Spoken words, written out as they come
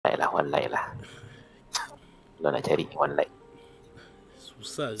lah, one light lah. Kalau nak cari one light,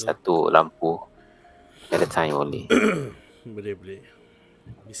 Susah ke? satu lampu at a time only. Boleh.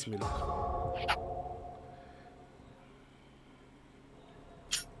 Bismillah.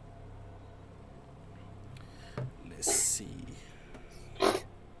 Let's see.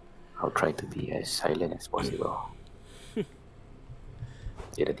 I'll try to be as silent as possible.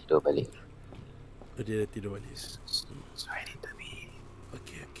 Dia dah tidur balik. Oh, dia dah tidur balik. So I need to be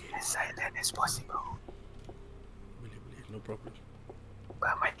Okay. as silent as possible. Boleh. No problem.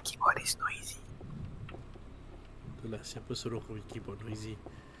 But my keyboard is noisy. Itulah, siapa suruh kau keyboard noisy?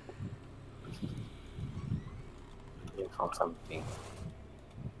 You found something.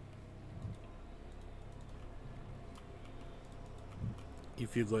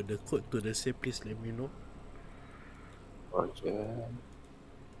 If you got the code to the safe, please let me know. Roger.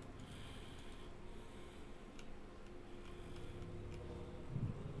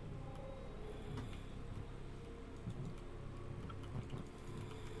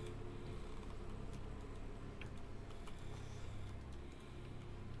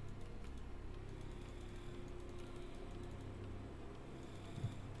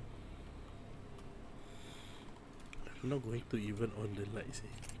 I'm not going to even on the lights.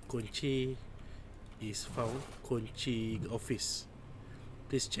 Kunci is found. Kunci office.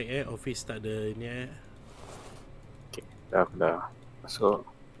 Please check office tak ada ni Okay, dah masuk.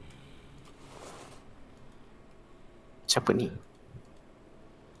 Siapa ni?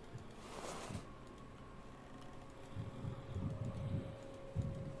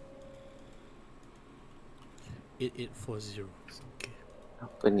 $8840. Okay.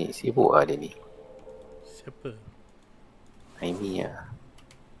 Apa ni? Sibuk lah dia ni. Siapa? Aimi lah.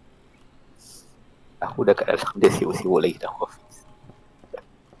 Aku dah kat dalam, dia sibuk-sibuk lagi dalam office.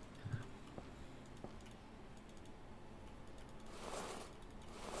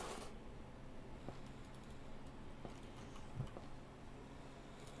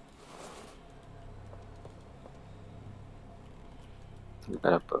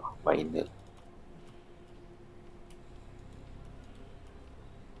 Bukan apa, vinyl.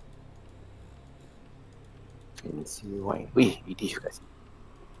 Fancy wine. Wih, ini juga sih.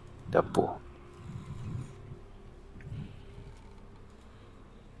 Dapur.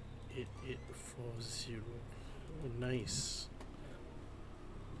 8840. Oh, nice.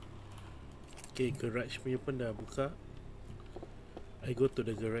 Okay, garage punya pun dah buka. I go to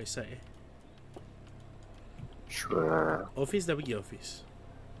the garage side. Sure. Office dah pergi office.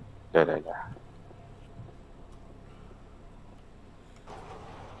 Dah.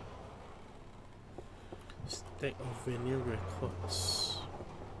 Stack of vinyl records.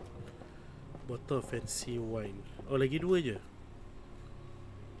 Bottle of fancy wine. Oh, lagi 2 je.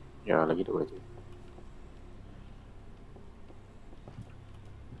 Ya, lagi 2 je.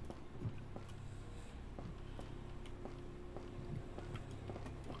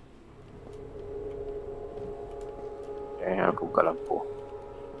 Aku buka lampu.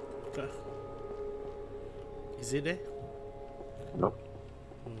 Buka. Is it there? No.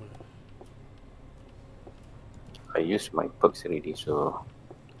 I use my perks already, so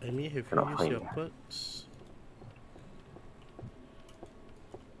I mean, have you cannot used find your it. perks?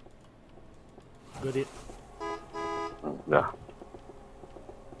 Got it. Dah.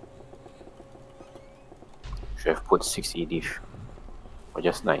 Should have put 6 EDF. Or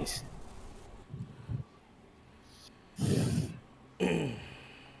just nice.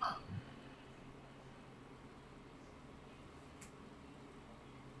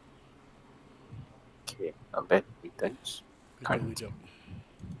 Okay, not bad. Returns. Good job.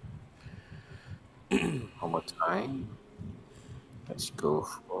 One more time. Let's go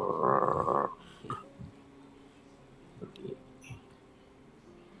for...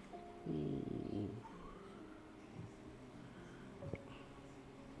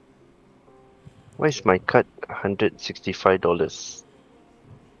 Why is my card $165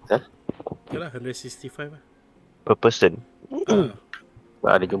 Betul? Yalah, 165 lah. per person?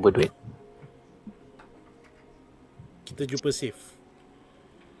 Ada jumpa duit. Kita jumpa safe.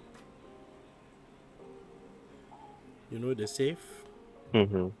 You know the safe?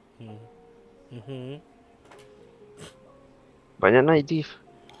 Banyak nak Idif.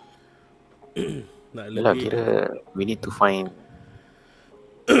 Nak Yelah, lebih. kira we need to find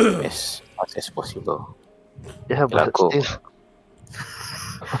as much as possible. Yeah, Yelah, but aku still.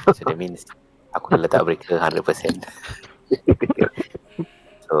 so that means aku dah letak breaker 100%.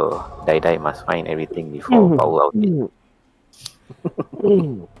 So die must find everything before power outage.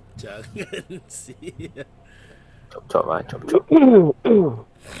 Jangan sih. Chop lah.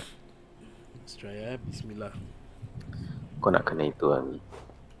 Let's try Bismillah. Kau nak kena itu lah ni.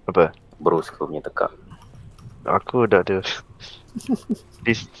 Apa? Bros kau punya tekak. Aku dah ada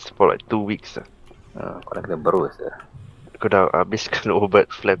this for like 2 weeks lah. Kau dah kena bros lah. Aku dah habiskan obat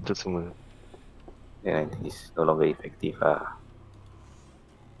flap tu semua. Then it's no longer effective lah.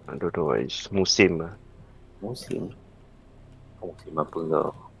 I don't know, it's musim lah. Musim. Musim apa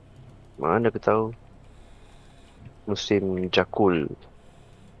kau? Mana aku tahu. Musim jakul.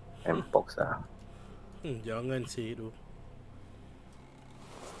 Mpox lah. Jangan sih tu.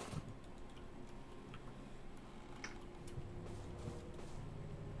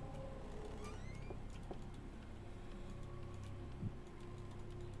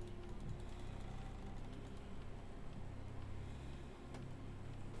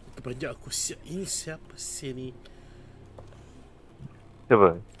 Terpanjang aku siap. Ini siapa sih ni?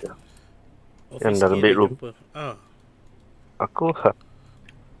 Siapa? Yang dalam key dia bedroom? jumpa. Aku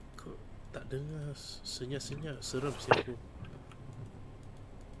Kau tak dengar senyap-senyap. Seram sih aku.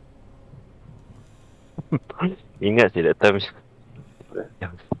 ingat sih that time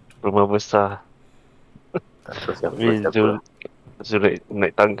yang rumah besar. Tak tahu siapa. Habis Zul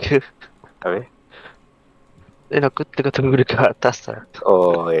naik tangga. Habis? Dan aku tengah tunggu dekat atas lah.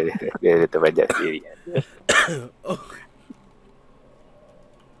 Oh, dia terbanyak sendiri. Oh,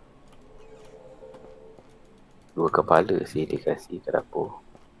 Dua kepala sih dia kasih ke dapur.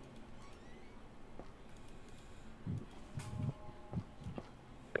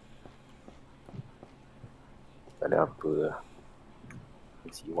 Tak ada apa lah.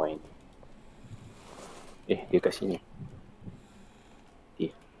 Isi wine. Dia kat sini.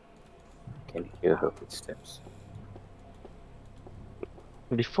 Can hear her footsteps.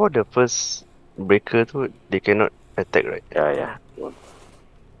 Before the first breaker tu, they cannot attack, right? Ya.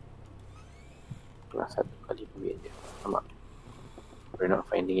 Cuma satu kali duit je. Nampak? We're not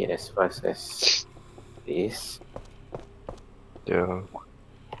finding it as fast as this. Yeah.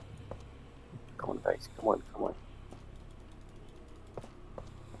 Come on guys, come on.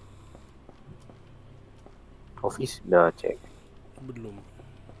 Office dah check. belum.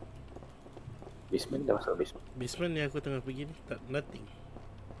 Basement dah masuk basement. Basement yang aku tengah pergi ni tak nothing.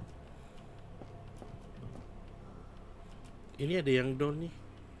 Ini ada yang down ni.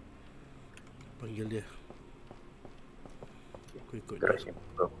 Panggil dia. Aku ikut dia. Garage yang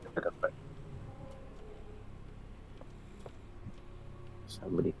belum kita dapat.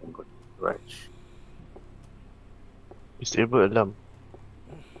 Somebody can go to garage. Disable alarm.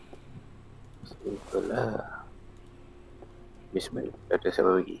 Simple lah. Basement ada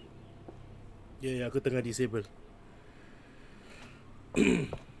siapa lagi? Ya, aku tengah disable.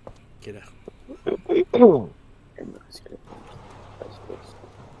 Okay dah. Camera skeleton.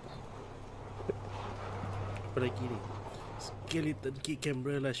 Apa lagi ni? Skeleton key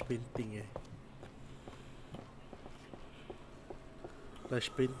camera lash painting Lash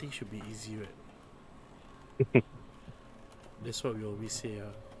painting should be easy, right? That's what we always say.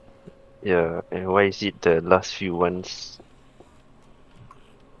 Yeah, and why is it the last few ones?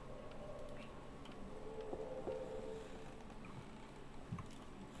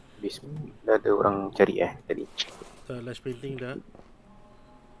 Basement dah ada orang cari tadi. Lash painting dah.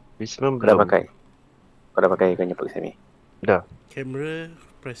 Basement Kau dah belum. pakai? Kau dah pakai kau nyapa sini? Dah. Camera,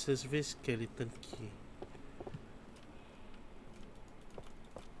 presence face, skeleton key.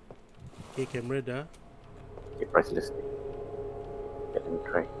 Okay, camera dah. Okay, priceless ni. Okay, let me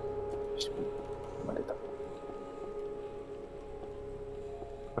try. Basement. Mana tak?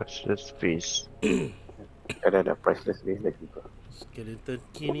 Priceless face. Ada priceless base lagi kau. Skeleton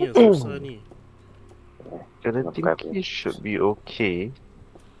key ni yang susah ni. Skeleton Nampak key should be okay.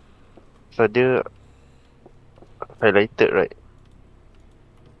 So dia highlighted, right?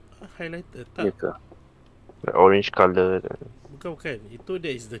 Highlighter Ya tak? ke? Like orange color. Bukan. Itu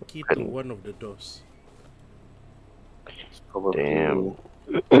that is the key to Bukan. one of the doors. Probably. Damn.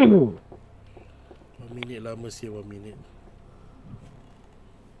 1 minit lama sih, 1 minit.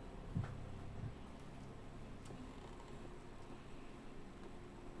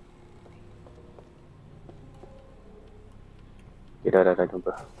 Okay, dah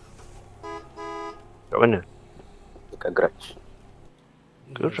jumpa. Kat mana? Dekat garage.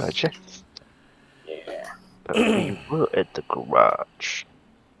 Garage, eh? Yeah. We were at the garage.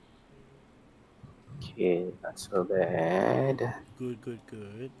 Okay, not so bad. Good.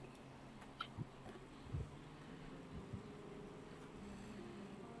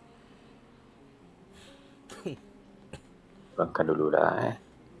 Kurangkan dulu lah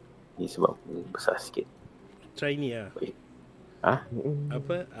Ni sebab besar sikit. Try ni lah. Ha?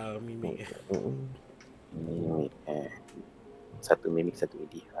 Apa? Mimik. Mimik satu mimik satu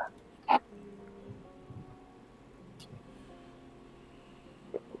idea lah.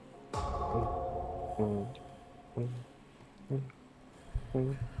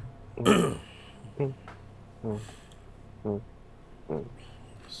 Hmm. Hmm. Hmm. Hmm. Hmm. Hmm.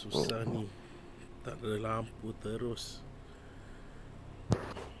 Susah ni. Tak ada lampu terus.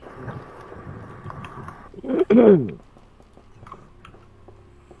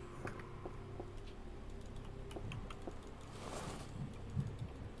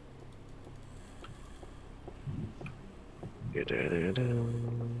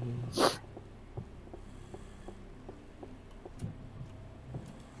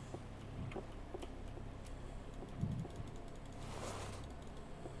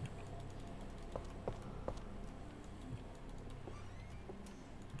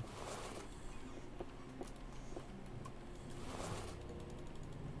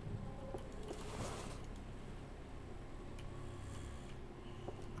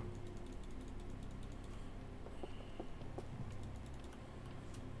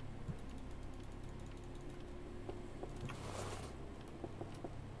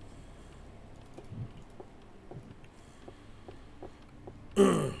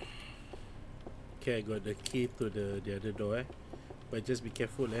 Okay, I got the key to the other door but just be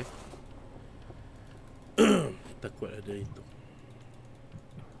careful takut ada itu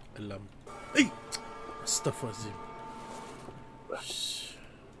alarm. Astaghfirullahaladzim. Shh.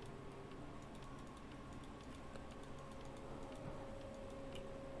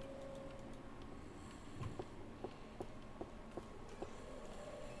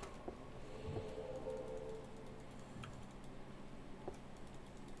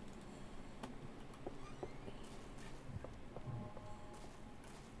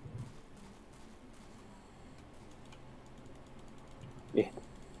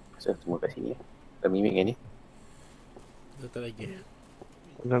 So semua kat sini. Dah mimik kan ni? Dah tak lagi.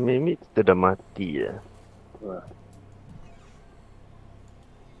 Kalau mimik kita dah mati ya. Wah.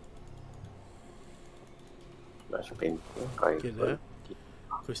 Nak spend Okay dah.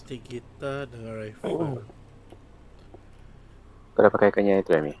 Acoustic guitar dengan rifle. Kau dah pakaikannya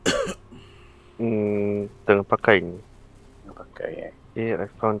itu Ami? Tengah pakai ni. Nak pakai Okay, I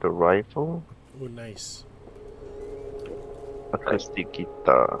found the rifle. Oh nice. Acoustic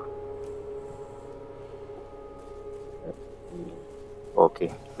guitar.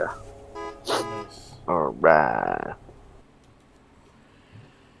 Okay, dah. Nice. Alright.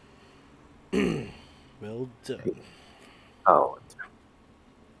 Well done. Oh,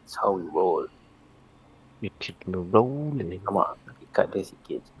 that's how we roll. You keep me rolling. Sama, ikat dia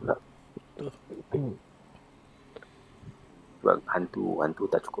sikit je pula. Sebab hantu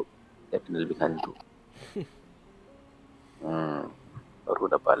tak cukup. Dia kena lebih hantu. Baru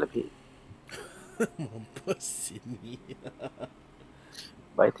dapat lebih. Mampus sini.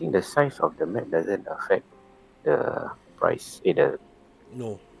 But I think the size of the map doesn't affect the price.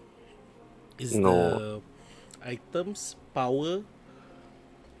 No. Is No. the items power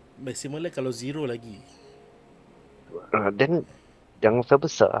maximum kalau 0 lagi. Then jangan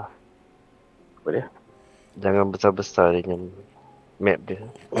besar-besar. Apa dia? Jangan besar-besar dengan map dia.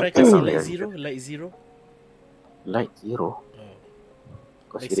 Try kasih light 0, light 0. Light 0?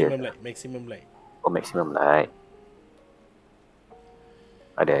 Kau Maximum serius? light, maximum light. Oh, maximum light.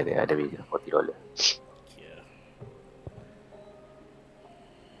 Ada beza $40. Yeah.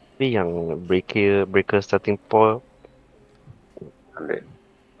 Tapi yang breaker starting point 100.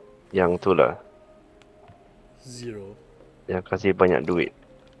 yang tu lah. 0. Yang kasih banyak duit.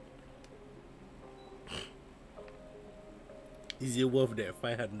 Is it worth that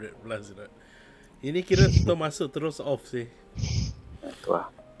 500 plus not? Ini kira tu masuk terus off sih. Tu lah.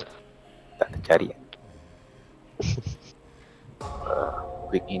 Tak tercari.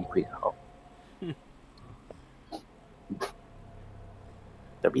 Quick in, quick out.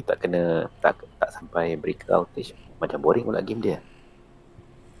 Tapi tak sampai breaker outage. Macam boring pula game dia.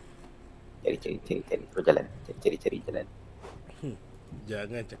 Cari terus jalan. Cari jalan.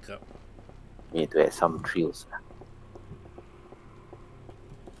 Jangan cakap. Ni tu some thrills lah.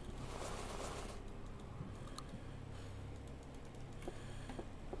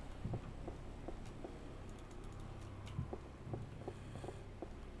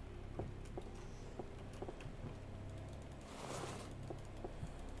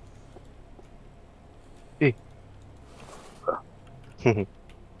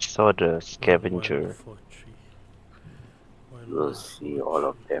 Saw the scavenger. 1, 4, 3. You'll see all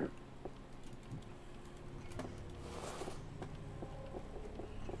of them.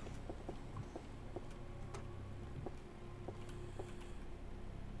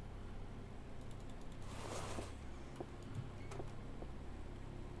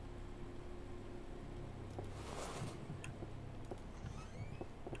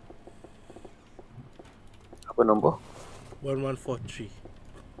 Apa nombor? 1143.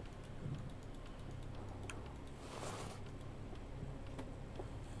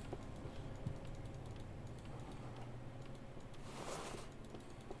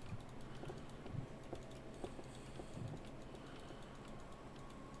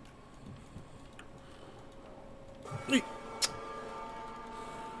 Ui.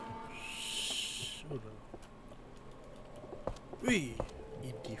 Sudah. Wih,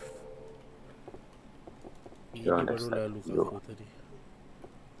 Idif. Ini Dia orang dah baru start lalu kat video. aku tadi.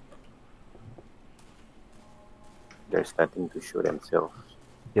 They're starting to show themselves.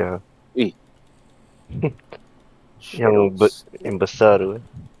 Ya, Shadows. yang besar tu.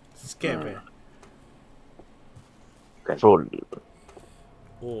 Scam Bukan. Troll.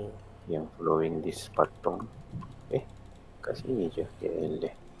 Oh, Yang following this patung. Kat sini je.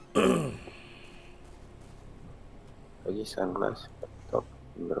 Eleh. Lagi sunglass, laptop,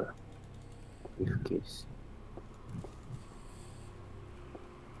 camera, briefcase.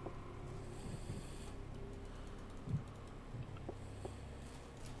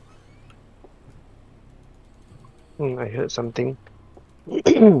 I heard something.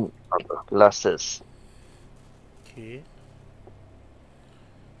 Apa? Glasses. okay.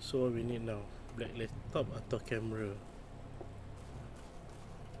 So what we need now? Black laptop atau camera?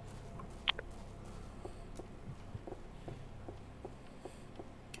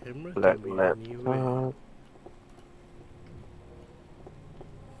 Camera Black can be anywhere. laptop.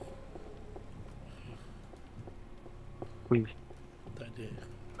 Wih. Tak ada.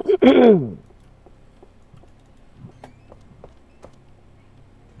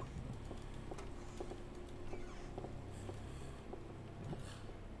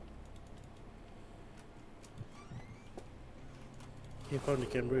 You found the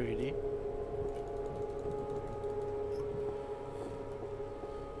camera already?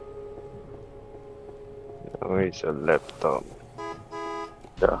 Oh, it's a laptop.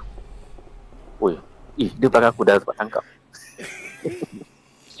 Dah. Oi. Dia belakang aku dah dapat tangkap.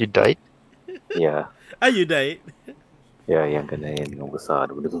 You died? Ya. Ah, you died? Ya, yang kena yang besar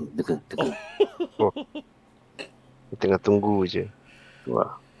tu. Degung. Dia tengah tunggu je. Tu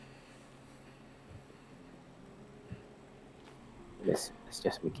lah. Let's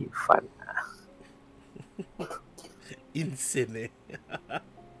just make it fun. Insane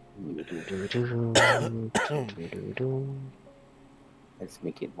Let's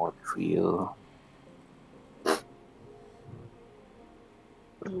make it more real.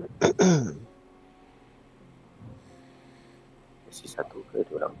 Mesti satu ke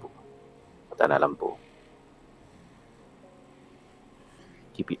dua lampu? Aku tak nak lampu.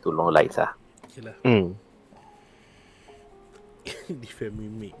 Keep it to long lights lah. Okay lah. Di family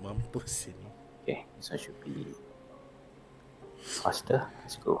make mampus ini. Okay, this one should be faster.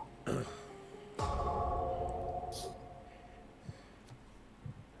 Let's go.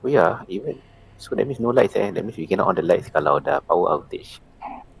 Oh yeah, even. So that means no lights That means we cannot on the lights kalau ada power outage.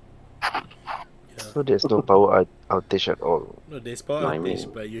 So there's no power outage at all. No, there's power No, I outage,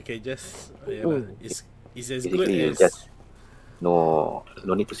 mean- but you can just it's as good Basically you as just no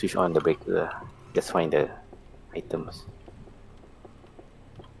need to switch on the breaker. Just find the items.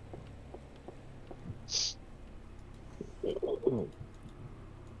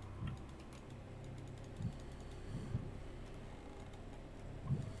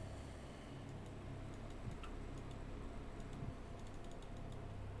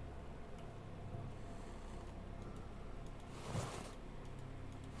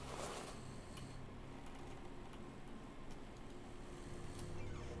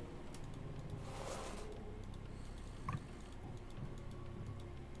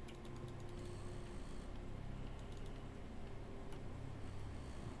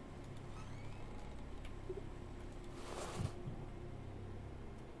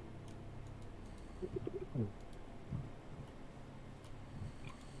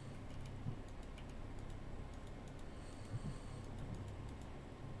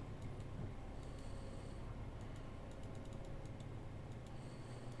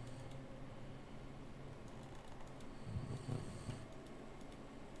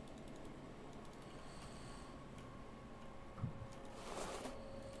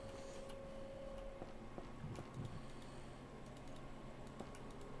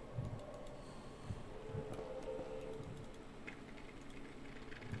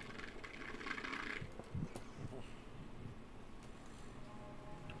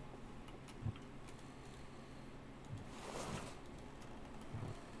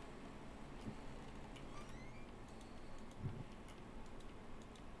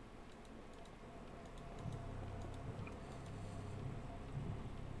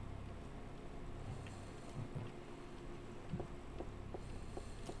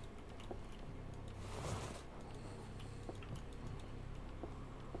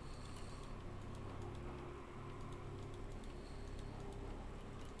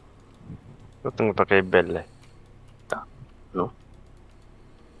 Kau tengah pakai bel lah. No.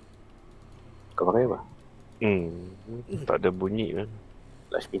 Kau pakai apa? Tak ada bunyi kan.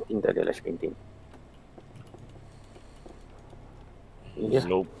 Lash painting tak ada lash painting. Ini dia.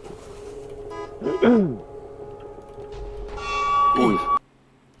 Nope. Ui.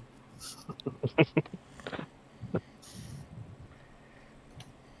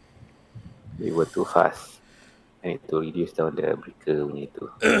 We were too fast. I need to reduce down the breaker punya tu.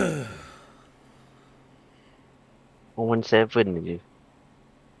 117 je.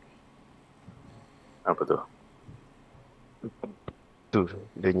 Apa tu? Tu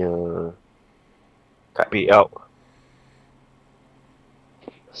dia punya Cut. payout.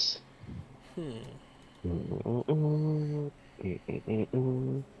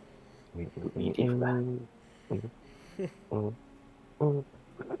 Medium lah.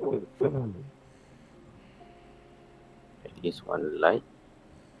 At least one light.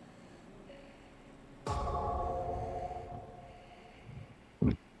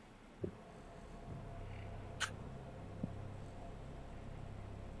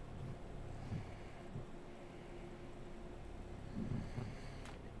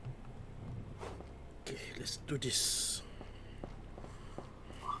 Okay, let's do this.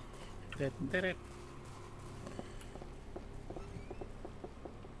 Teret.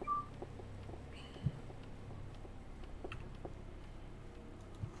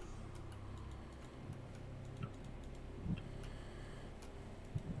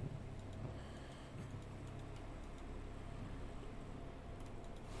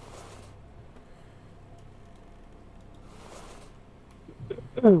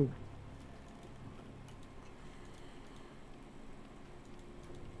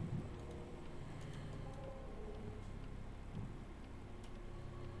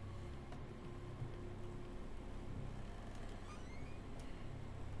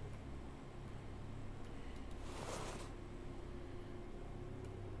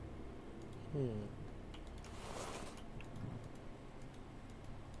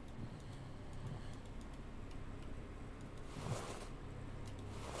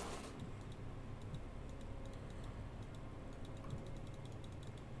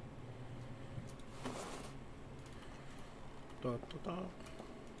 Ta.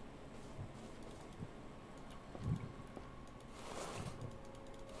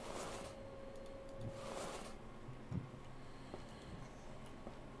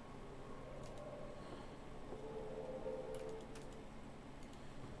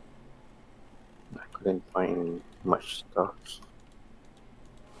 I couldn't find much stuff.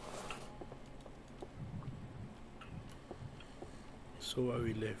 So what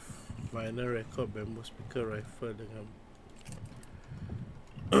we left? Vinyl record, bamboo speaker, rifle dengan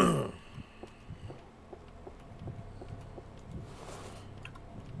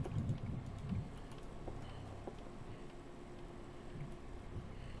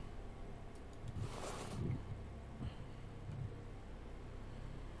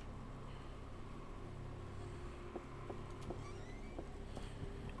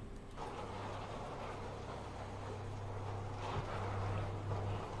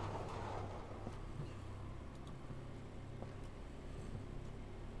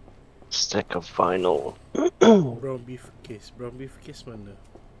Stack of vinyl. brown beef case. Brown beef case mana?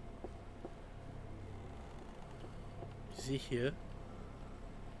 Is he here?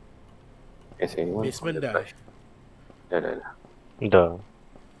 Is anyone Basement on the dah. flash? Dah. Dah.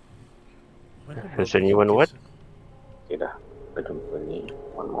 Mana Has brown beef anyone what? case? Okay dah. Kita jumpa ni.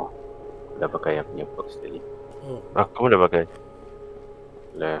 One more. Dah pakai yang punya box tadi. Oh, Aku pun dah pakai.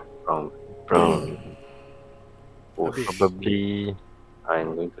 Left, brown. Brown. Push. Habis. Probably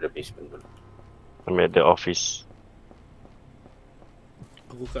I'm going to the basement dulu. I'm at the office.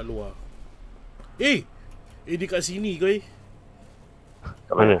 aku kat luar. Eh, dia kat sini kau eh.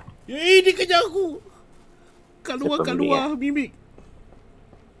 Kat mana? Dia kejar aku. Kat luar, Siapa kat mimik, luar, mimik.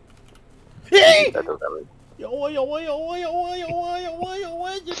 Hei! Tak tahu kat mana. Ya Allah, ya Allah, ya Allah, ya Allah, ya Allah, ya Allah, ya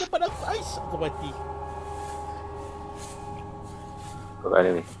Allah, dia depan aku. Ais, aku mati. Kau kat mana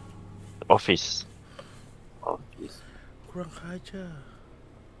ni? Office. Office. Kurang ajar.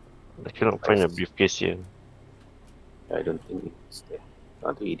 I cannot find a briefcase here. I don't think it's there.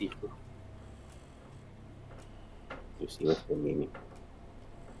 Not to ED tu. You see what's the meaning?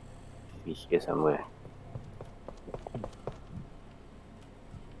 Maybe here somewhere.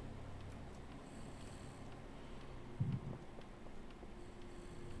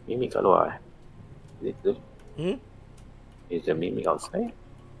 Mimic kat luar eh? Is it good? Is the mimic outside?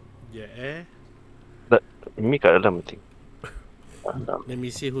 Ya eh. Ini kat dalam I think. Dalam. Let me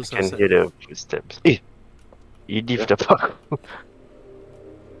see who's Can outside. hear the footsteps. Edith dah fuck.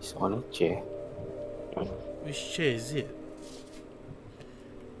 It's on a chair. Which chair is it?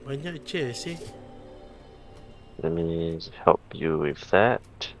 Banyak chair sih. Let me help you with that.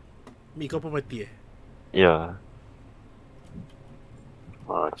 Mi kau pun mati Yeah.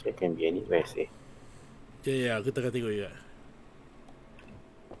 Chair can be anywhere sih. Ya, aku tengah tengok juga.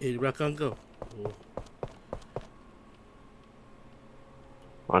 Di belakang kau. Oh,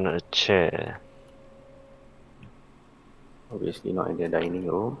 On a chair. Obviously not in the dining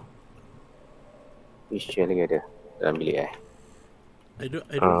room. Which chair lagi ada? Dalam bilik I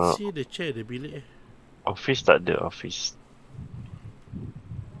don't see the chair the bilik Office tak ada office.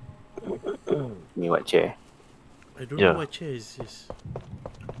 Ni what chair? I don't Yeah. know what chair is this.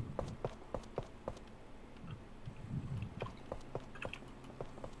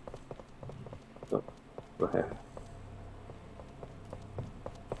 Don't have.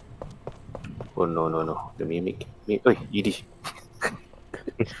 Oh no. The mimic. Oi, Yiddish.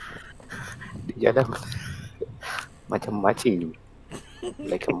 Dia jalan macam marching.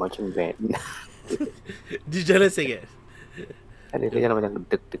 Like a marching band. Dia jalan sangat. Ada dia jalan macam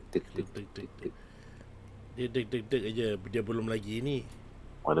dek. Dia deg aja. Dia belum lagi ni.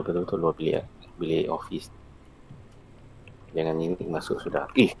 Oh, dia betul-betul luar bilik office. Jangan ini masuk sudah.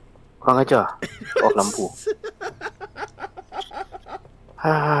 Kurang ajar. Off lampu.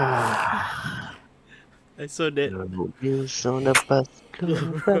 I saw that. Wheels on the bus go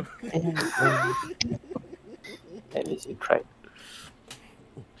round and round. At least you tried.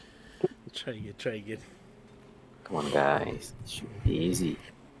 Try again. Come on guys. It should be easy.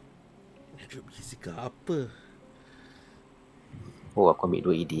 Dia berisi ke apa? Oh, aku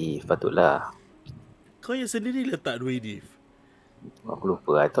ambil 2 ED. Patutlah. Kau yang sendiri letak 2 EDF. Aku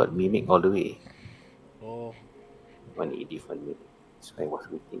lupa. I thought mimic all the way. Oh, 1 ED, 1 mimic. So I was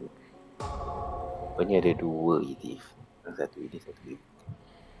waiting. Rupanya ada 2 ED. Satu ED, satu mimic.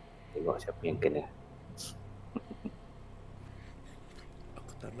 Tengok siapa yang kena.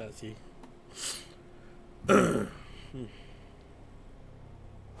 aku tak nak sih.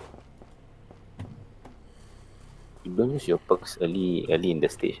 You don't use your perks early in the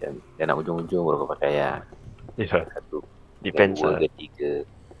stage kan. Dan nak ujung-ujung baru kau pakai lah. Yeah. Satu. Depends Dua lah. ke 3.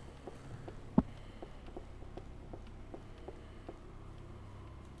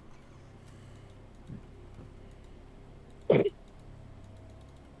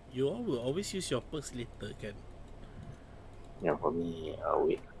 You all will always use your perks later kan. Yang for me,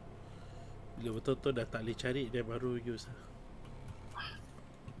 wait. Bila betul-betul dah tak boleh cari, dia baru use.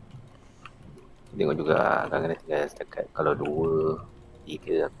 Tengok juga kadang-kadang tinggal setakat kalau 2,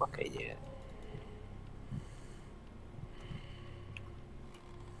 3 aku pakai je.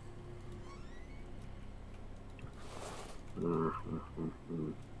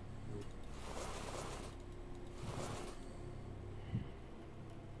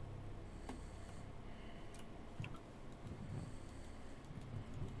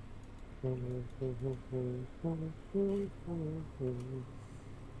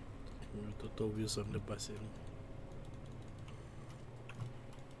 Betul-betul views on the bus ni.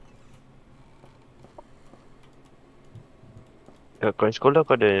 Kau sekolah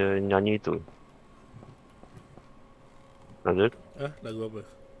kau ada nyanyi tu? Ada? Lagu apa?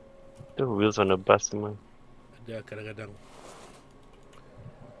 Tu Wheels on the Bus semua. Ada kadang-kadang.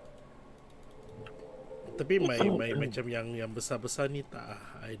 Tapi macam yang besar-besar ni tak.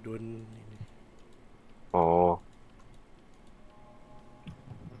 I don't. Oh.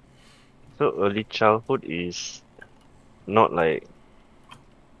 So early childhood is not like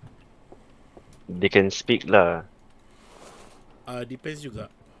they can speak lah. Depends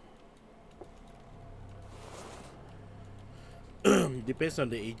juga. Depends on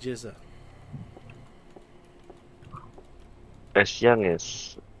the ages lah. As young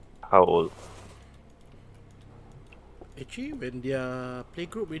as how old? Actually, when they are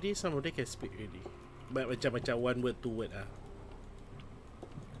playgroup already, some of them can speak already. But macam one word, 2 word ah.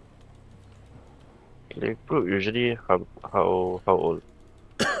 Playgroup usually how old?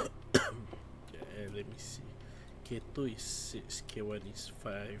 Let me see. K2 is 6, K1 is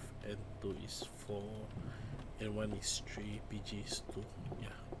 5, N2 is 4, N1 is 3, PG is 2.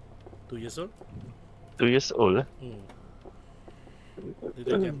 Yeah. 2 years old? 2 years old lah.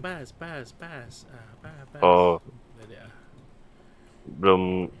 Dia dah pass. Pass. Oh, Like that.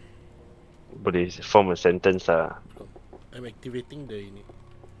 belum boleh form a sentence lah. I'm activating the ini.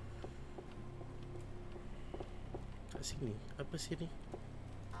 Kat sini. Apa sini?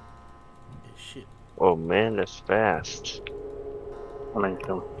 Shit. Oh man, that's fast. Mana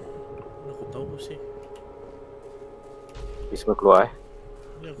kau? Aku tahu sih. Dia semua keluar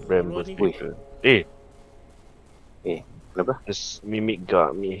Ni aku Rainbow keluar ni. speaker. Kenapa? Just mimic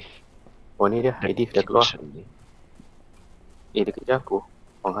guard me. Oh ni dia, Edith dah keluar. Ni. Dia kejar aku.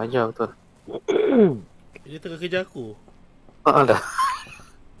 Orang hajar betul. Dia tengah kerja aku. Haa dah.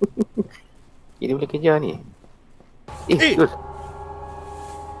 Dia boleh kejar ni. Eh! Betul.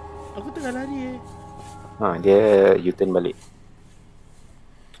 Aku tengah lari Dia U-turn balik.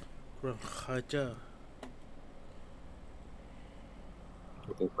 Kurang hajar.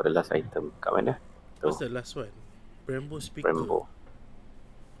 Looking for the last item. Kat mana? What's the last one? Brembo speaker. Brembo.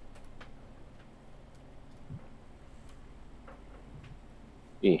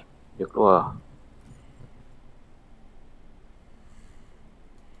 Dia keluar.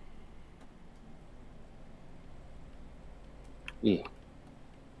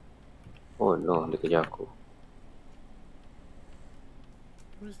 Oh no, dia kejar aku.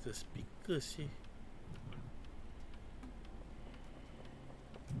 Where's the speaker sih?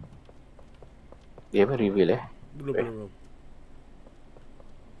 Dia apa reveal Belum.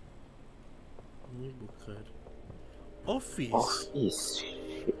 Ni bukan. Office.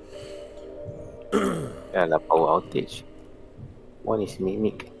 Shit. Dah lah power outage. One is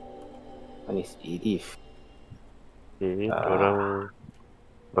Mimic. One is Edith. Okay, orang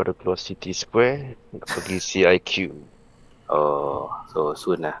baru keluar City Square nak pergi CIQ. Oh, so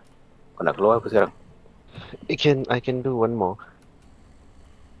soon lah. Kau nak keluar apa sekarang? I can do one more.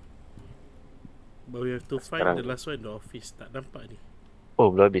 But we have to find Sekarang. the last one in the office. Tak nampak ni.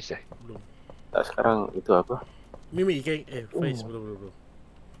 Oh, belum habis Belum. Tak, sekarang itu apa? Mimi ikan Faiz belum.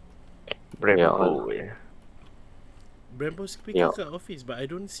 Brembo, yeah. Brembo speaker Ya. kat office but I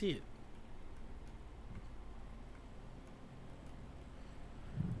don't see it.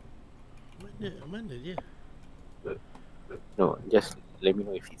 Mana dia? No, just let me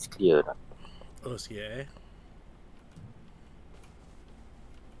know if it's clear or not. Oh, sikit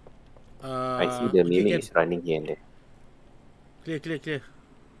I see the Mimic is running here and there. Clear.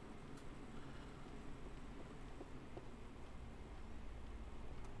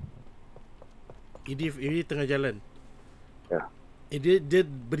 Edith tengah jalan. Ya. Dia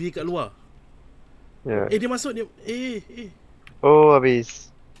berdiri kat luar. Yeah. Dia masuk dia. Oh,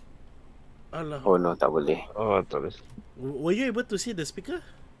 habis. Alah. Oh no, tak boleh. Oh, tak habis. Were you able to see the speaker?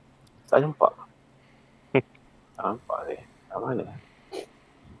 Tak nampak. Tak nampak saya. Kat mana?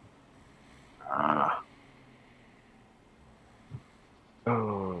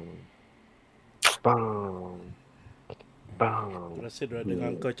 Bang. Rasa dia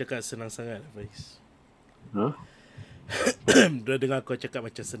dengar kau cakap senang sangat, Faiz. Hmm? Dia dengar kau cakap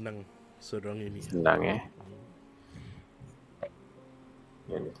macam senang. So, dorang ini. Senang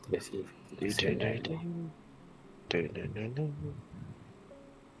Ya, kita see.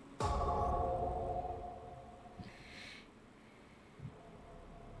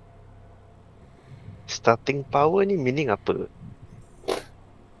 Starting power ni meaning apa?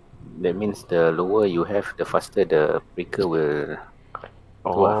 That means the lower you have, the faster the breaker will.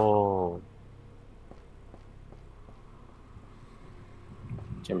 Oh.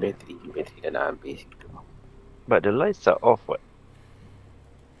 Macam bateri dah nak habis gitu. But the lights are off, what?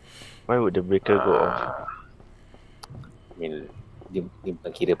 Why would the breaker go off? I mean, dia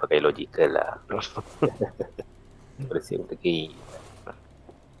bukan kira pakai logical lah. Bersih pergi.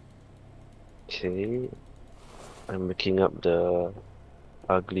 Okay. I'm looking up the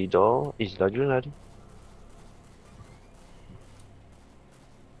ugly door. Lari.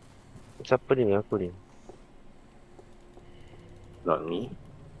 Siapa ni dengan aku ni? Not me.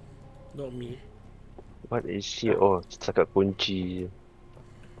 Not me. What is here? Oh, setakat kunci.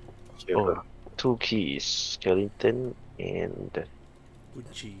 Oh, Siapa? 2 keys. Skeleton and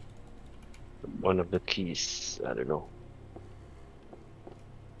Kunci. one of the keys. I don't know.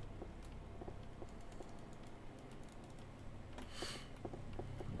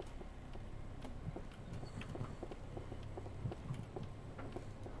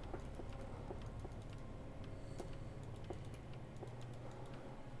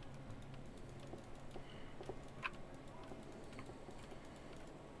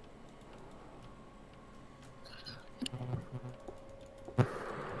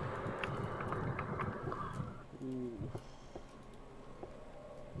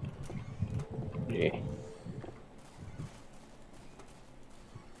 Okay.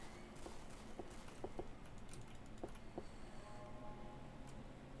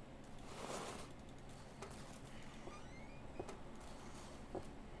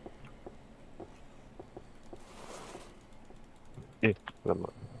 Lama.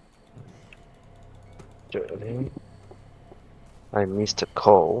 Sekejap ni. I missed a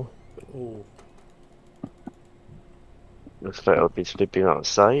call. Oh. Looks like I'll be sleeping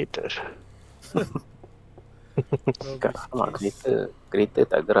outside. Kat mak kereta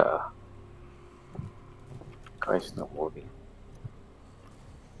tak gerak lah. Car is not moving.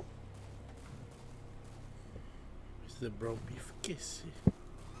 It's the brown briefcase.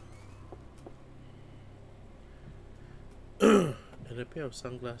 And a pair of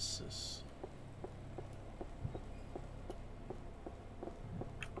sunglasses.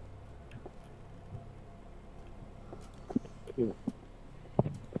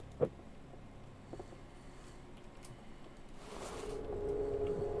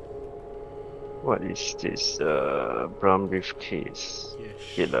 What is this? Brown briefcase. Yes.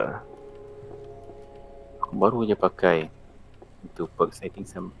 Okay lah. Aku baru je pakai itu perks. I think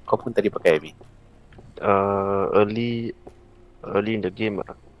kau pun tadi pakai Abi. Early in the game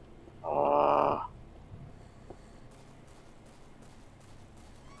lah. Oh.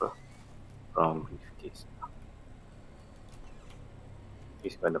 Brown briefcase.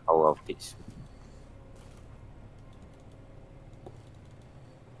 This got the power of this.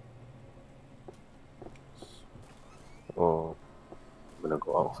 Oh, I'm gonna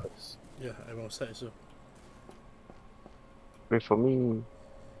go out first. Yeah, I'm outside so. wait for me.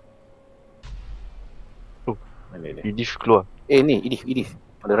 Mana dia? Edith keluar. Ni Edith.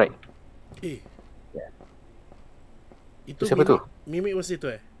 On the right. Eh. Yeah. Itu Siapa tu? Mimik masa itu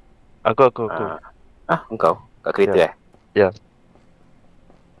Aku. Engkau? Kat kereta Yeah.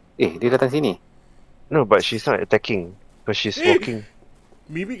 Yeah. Dia datang sini. No, but she's not attacking. Because she's walking.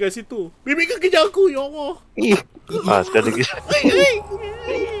 Mimik kat situ. Mimik kan kejar aku, ya Allah. Sekali lagi. Aku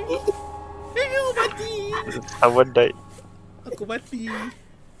mati. Someone died. Aku mati.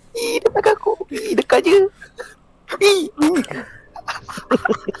 Dekat aku. Dekat je.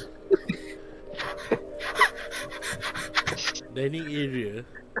 Dining area.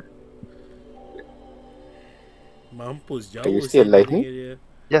 Mampus jauh. Are you still alive ni? area.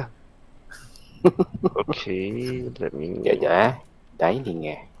 Yeah. Okay, let me. Sekejap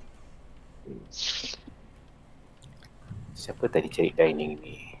Dining Siapa tadi cari dining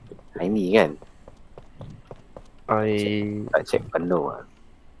ni? Aini kan? Tak check penuh lah.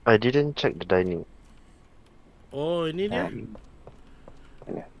 I didn't check the dining. Oh, ini dia.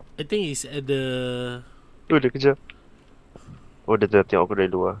 Mana? I think it's at the... Dia kejar. Oh, dia tengok aku dari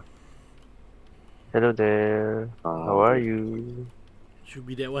luar. Hello there. How are you? Should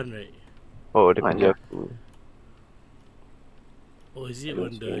be that one, right? Oh, dia Mana? kejar aku. Oh, is it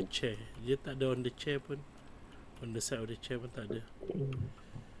on the chair? Dia tak ada on the chair pun. On the side of the chair pun tak ada.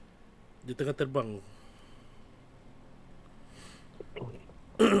 Dia tengah terbang.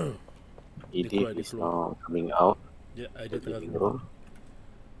 Edith dia is keluar. now coming out. Dia tengah Living keluar. room.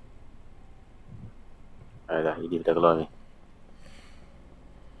 Dah, Edith dah keluar ni.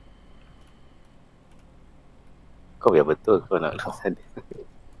 Kau biar betul kau nak keluar sana.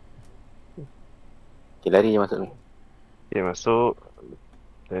 Okay, lari je masuk ni. Okay, masuk.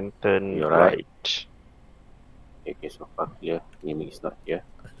 Then turn You're right. right. Okay, so far clear. Mimic is not here.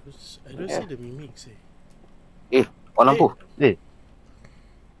 I don't see the mimics On lampu. Eh,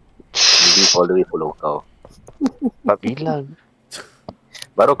 Edith all the way follow kau. tak bilang.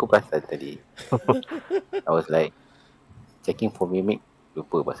 Baru aku perasan tadi. I was like checking for mimic,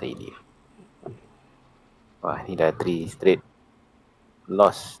 lupa pasal Edith. Wah, ni dah 3 straight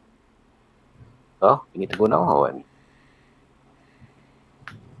lost. Oh, we need to go now or what?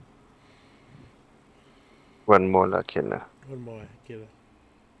 One more lah, can lah. One more, okay lah.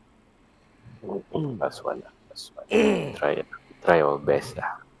 Last one. Try our best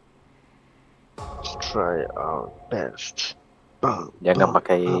lah. Let's try our best. Jangan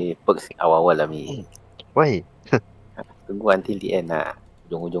pakai perks awal-awal lah Mi. Why? Tunggu until the end lah.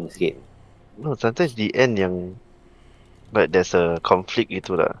 Ujung-ujung sikit. No, sometimes the end yang like there's a conflict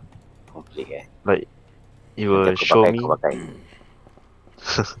gitu lah. Konflik Like you will Nanti show aku pakai.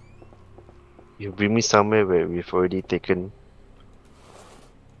 you bring me somewhere where we've already taken.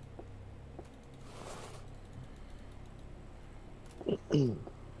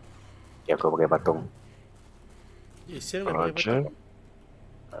 Okay, aku pakai patung. Siang nak pakai Roger.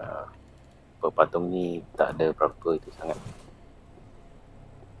 patung. Patung ni tak ada berapa itu sangat.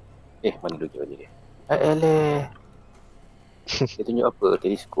 Mana dulu baju dia? Dia tunjuk apa?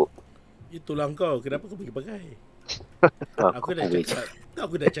 Teleskop. Itulah kau, kenapa kau pergi pakai? Aku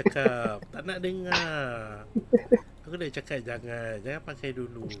Aku dah cakap tak nak dengar. Aku dah cakap jangan pakai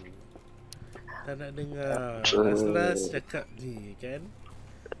dulu. Tak nak dengar. Last cakap ni kan.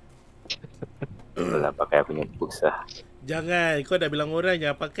 Itulah pakai punya books lah. Jangan, kau dah bilang orang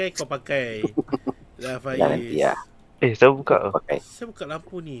jangan pakai, kau pakai. Dah Faiz. Dah nanti lah. Saya buka. Pakai. Saya buka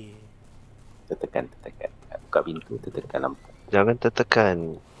lampu ni. Tertekan. Buka pintu, tertekan lampu. Jangan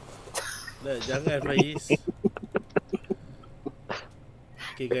tertekan. Dah, jangan Faiz.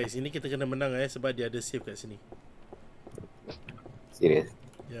 Okay guys, ini kita kena menang sebab dia ada save kat sini. Serius.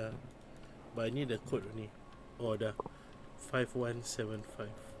 Ya. But ini the code ni. Oh dah. 5175.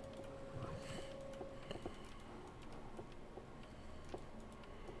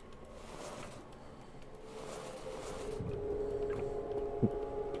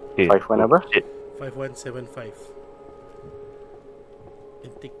 Okay. 5-1 apa? 5175.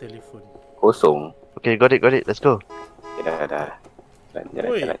 And take telephone. Kosong. Okay, got it. Let's go. Okay, dah.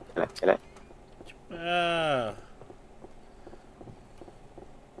 Oi. Jalan. Ah.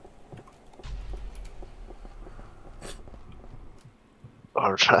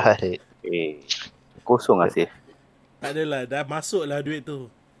 Alright. Kosong lah safe. Tak adalah, dah masuk lah duit tu.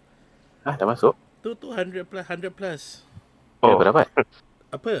 Ah, dah masuk? Tu 100 plus. Oh. Kau dapat?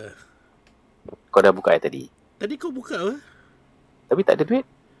 Apa? Kau dah buka tadi? Tadi kau buka apa? Tapi tak ada duit?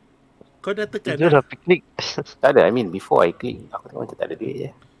 Kau dah tekan Dia dah piknik. Tak ada, I mean before I click, aku tengok macam tak ada duit je.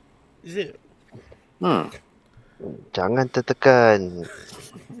 Is it? Jangan tertekan.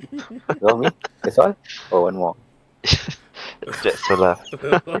 Wrong me? That's all? Oh, one more. That's all lah.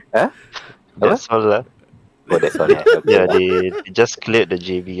 Huh? That's all lah. Oh, that's all. Okay. Yeah, they just cleared the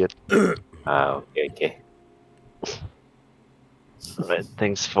JB. Okay. Alright,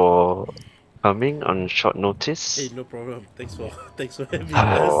 thanks for coming on short notice. Hey, no problem. Thanks for having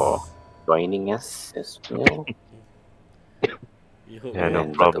Oh. us. Joining us as well. We hope Yeah, no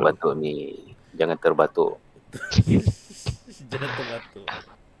Dan problem. batuk-batuk ni, jangan terbatuk. jangan terbatuk.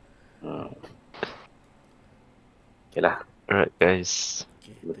 Okay lah, Alright, guys.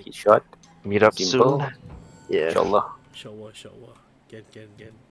 Okay, make it short. Meet up Simple. soon. Yeah. InsyaAllah. InsyaAllah. Can.